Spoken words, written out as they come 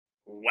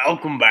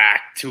Welcome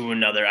back to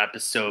another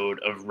episode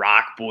of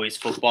Rock Boys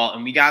Football.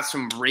 And we got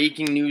some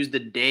breaking news the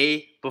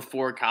day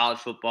before college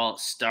football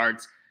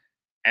starts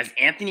as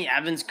Anthony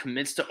Evans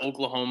commits to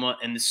Oklahoma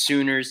and the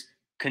Sooners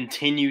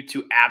continue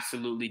to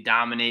absolutely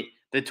dominate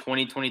the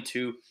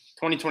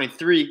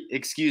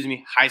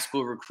 2023 high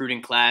school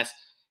recruiting class.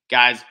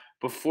 Guys,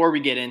 before we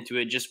get into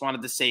it, just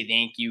wanted to say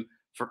thank you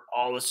for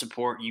all the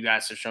support you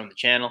guys have shown the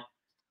channel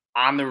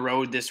on the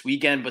road this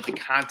weekend, but the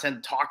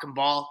content talking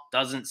ball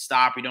doesn't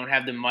stop. We don't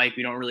have the mic.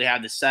 We don't really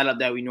have the setup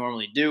that we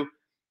normally do.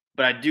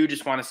 But I do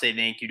just want to say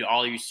thank you to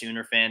all you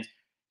Sooner fans.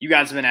 You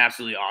guys have been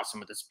absolutely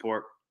awesome with the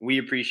support. We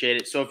appreciate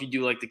it. So if you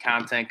do like the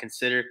content,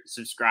 consider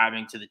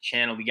subscribing to the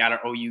channel. We got our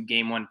OU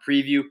Game 1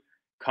 preview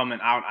coming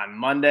out on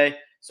Monday,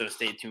 so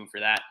stay tuned for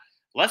that.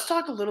 Let's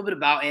talk a little bit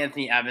about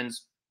Anthony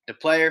Evans, the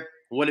player,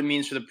 what it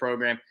means for the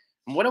program.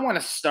 And what I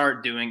want to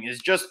start doing is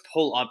just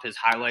pull up his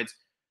highlights.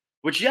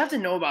 What you have to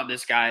know about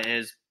this guy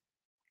is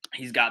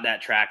he's got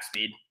that track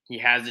speed. He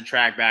has the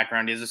track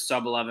background. He has a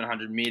sub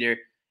 1100 meter,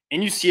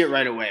 and you see it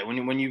right away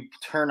when you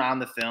turn on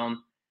the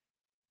film.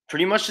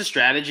 Pretty much the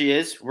strategy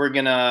is we're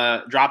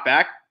gonna drop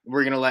back.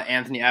 We're gonna let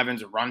Anthony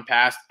Evans run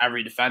past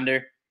every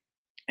defender,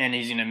 and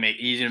he's gonna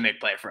make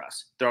play for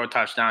us. Throw a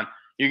touchdown.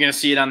 You're gonna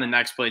see it on the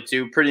next play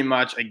too. Pretty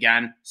much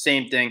again,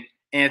 same thing.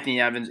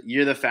 Anthony Evans,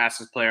 you're the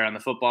fastest player on the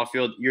football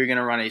field. You're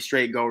gonna run a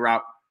straight go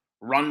route,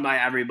 run by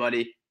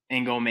everybody,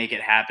 and go make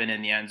it happen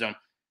in the end zone.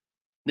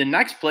 The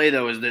next play,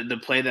 though, is the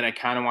play that I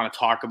kind of want to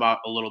talk about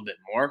a little bit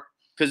more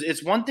because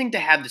it's one thing to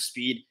have the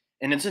speed,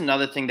 and it's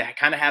another thing to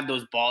kind of have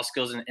those ball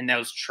skills and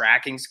those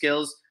tracking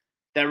skills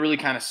that really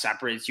kind of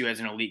separates you as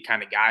an elite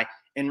kind of guy.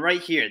 And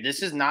right here,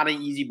 this is not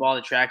an easy ball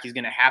to track. He's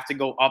going to have to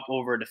go up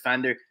over a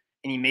defender,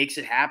 and he makes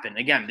it happen.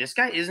 Again, this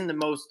guy isn't the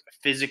most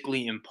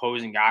physically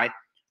imposing guy,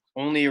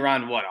 only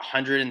around,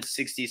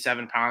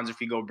 167 pounds if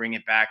you go bring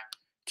it back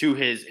to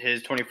his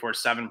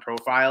 24/7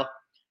 profile.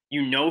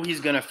 You know he's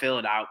going to fill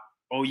it out.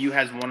 OU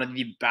has one of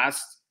the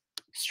best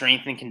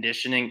strength and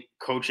conditioning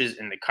coaches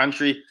in the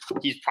country.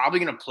 He's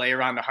probably going to play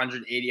around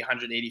 180,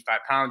 185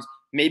 pounds,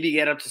 maybe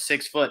get up to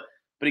 6 foot.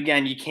 But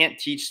again, you can't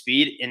teach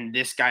speed, and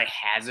this guy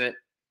has it.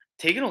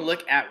 Taking a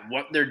look at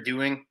what they're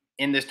doing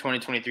in this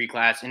 2023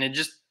 class, and it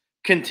just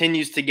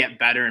continues to get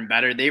better and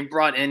better. They've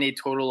brought in a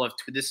total of,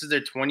 this is their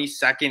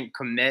 22nd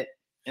commit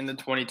in the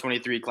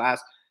 2023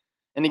 class.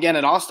 And again,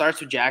 it all starts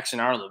with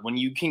Jackson Arnold. When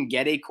you can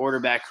get a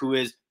quarterback who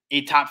is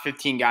a top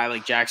 15 guy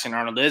like Jackson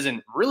Arnold is,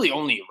 and really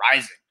only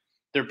rising.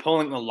 They're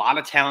pulling a lot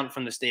of talent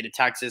from the state of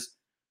Texas.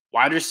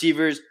 Wide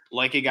receivers,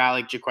 like a guy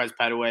like Jaquez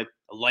Petaway,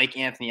 like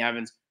Anthony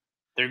Evans,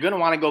 they're going to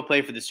want to go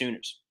play for the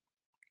Sooners.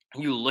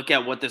 You look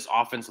at what this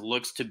offense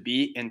looks to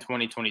be in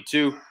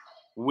 2022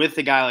 with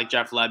a guy like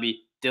Jeff Lebby,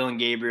 Dillon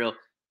Gabriel,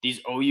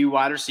 these OU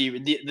wide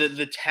receivers,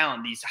 the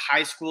talent, these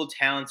high school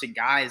talented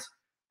guys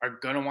are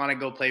going to want to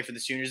go play for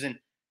the Sooners. And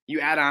you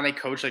add on a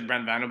coach like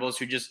Brent Venables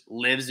who just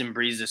lives and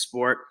breathes the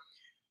sport.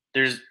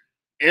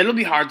 It'll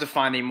be hard to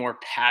find a more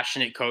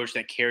passionate coach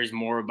that cares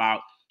more about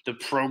the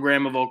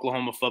program of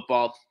Oklahoma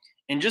football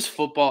and just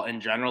football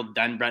in general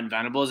than Brent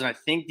Venables. And I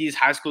think these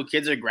high school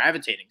kids are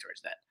gravitating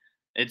towards that.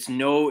 It's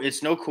no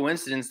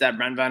coincidence that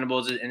Brent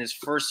Venables in his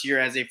first year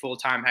as a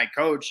full-time head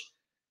coach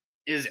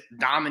is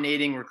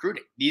dominating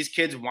recruiting. These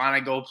kids want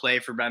to go play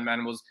for Brent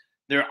Venables.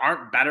 There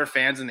aren't better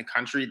fans in the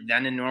country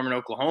than in Norman,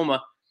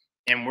 Oklahoma.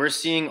 And we're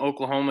seeing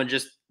Oklahoma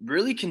just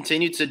really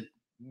continue to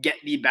get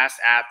the best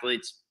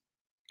athletes.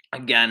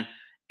 Again,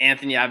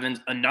 Anthony Evans,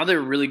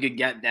 another really good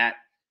get that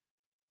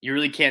you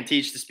really can't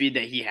teach the speed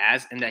that he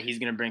has and that he's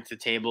going to bring to the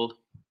table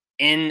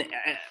in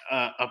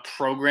a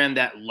program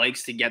that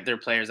likes to get their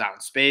players out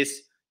in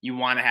space. You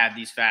want to have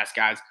these fast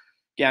guys.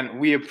 Again,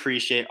 we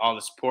appreciate all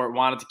the support.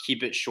 Wanted to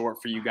keep it short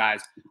for you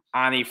guys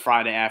on a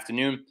Friday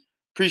afternoon.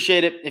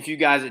 Appreciate it. If you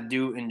guys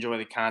do enjoy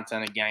the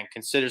content, again,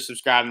 consider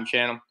subscribing to the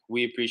channel.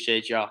 We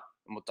appreciate y'all,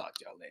 and we'll talk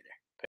to y'all later.